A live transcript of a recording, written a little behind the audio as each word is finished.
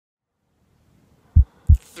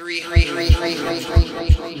300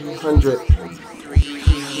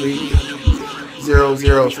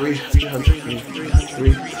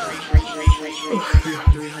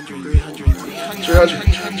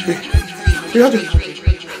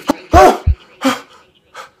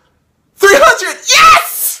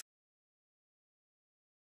 yes!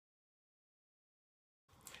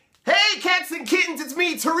 Hey cats and kittens, it's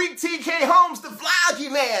me, Tariq TK Holmes, the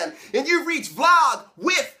Vloggy Man, and you've reached Vlog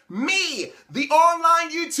with me, the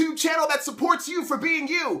online YouTube channel that supports you for being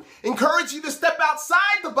you, encourage you to step outside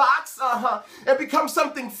the box, and become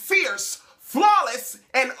something fierce, flawless,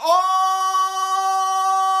 and all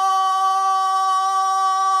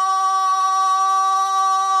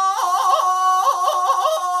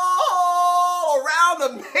around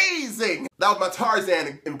amazing. That was my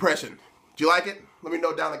Tarzan impression. Do you like it? Let me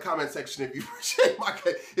know down in the comment section if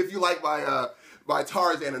you like my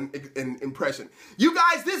Tarzan impression. You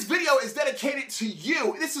guys, this video is dedicated to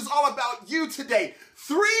you. This is all about you today.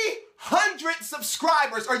 300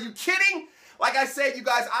 subscribers. Are you kidding? Like I said, you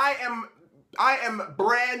guys, I am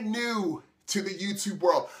brand new to the YouTube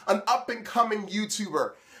world, an up-and-coming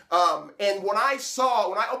YouTuber. And when I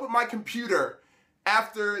opened my computer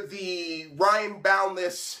after the Rhyme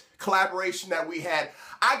Boundless collaboration that we had,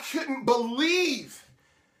 I couldn't believe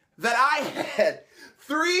that I had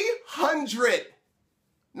 300,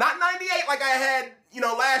 not 98 like I had,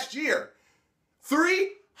 last year.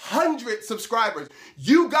 300 subscribers.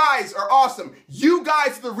 You guys are awesome. You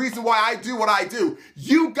guys are the reason why I do what I do.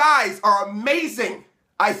 You guys are amazing.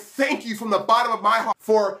 I thank you from the bottom of my heart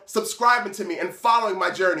for subscribing to me and following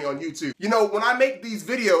my journey on YouTube. When I make these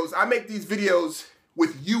videos,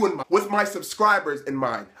 with you in mind, with my subscribers in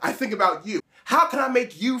mind. I think about you. How can I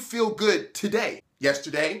make you feel good today,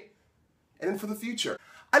 yesterday, and then for the future?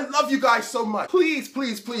 I love you guys so much. Please,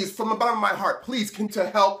 please, please, from the bottom of my heart, please continue to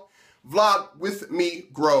help Vlog with me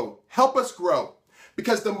grow. Help us grow.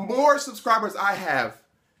 Because the more subscribers I have,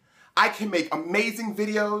 I can make amazing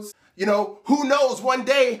videos. Who knows, one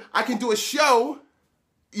day I can do a show,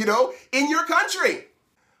 in your country.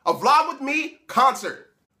 A Vlog with me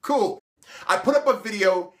concert. Cool. I put up a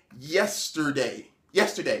video yesterday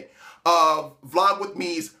of Vlog with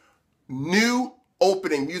me's new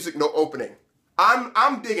opening, music no opening.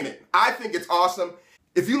 I'm digging it. I think it's awesome.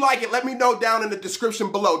 If you like it, let me know down in the description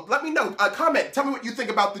below. Let me know, comment, tell me what you think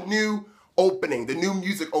about the new opening, the new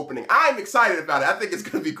music opening. I'm excited about it. I think it's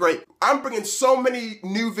gonna be great. I'm bringing so many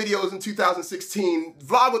new videos in 2016.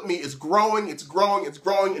 Vlog with me is growing, it's growing, it's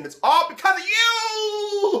growing, and it's all because of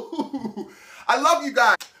you! I love you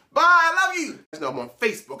guys. Bye, I love you. I'm on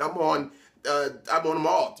Facebook, I'm on them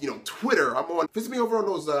all, Twitter, visit me over on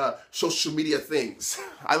those social media things.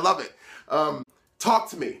 I love it. Talk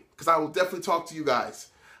to me, because I will definitely talk to you guys.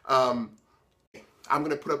 I'm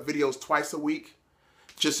gonna put up videos twice a week,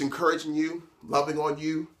 just encouraging you, loving on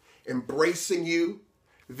you, embracing you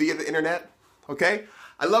via the internet, okay?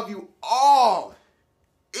 I love you all.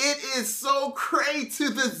 It is so crazy to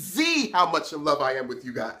the Z how much in love I am with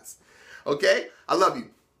you guys, okay? I love you.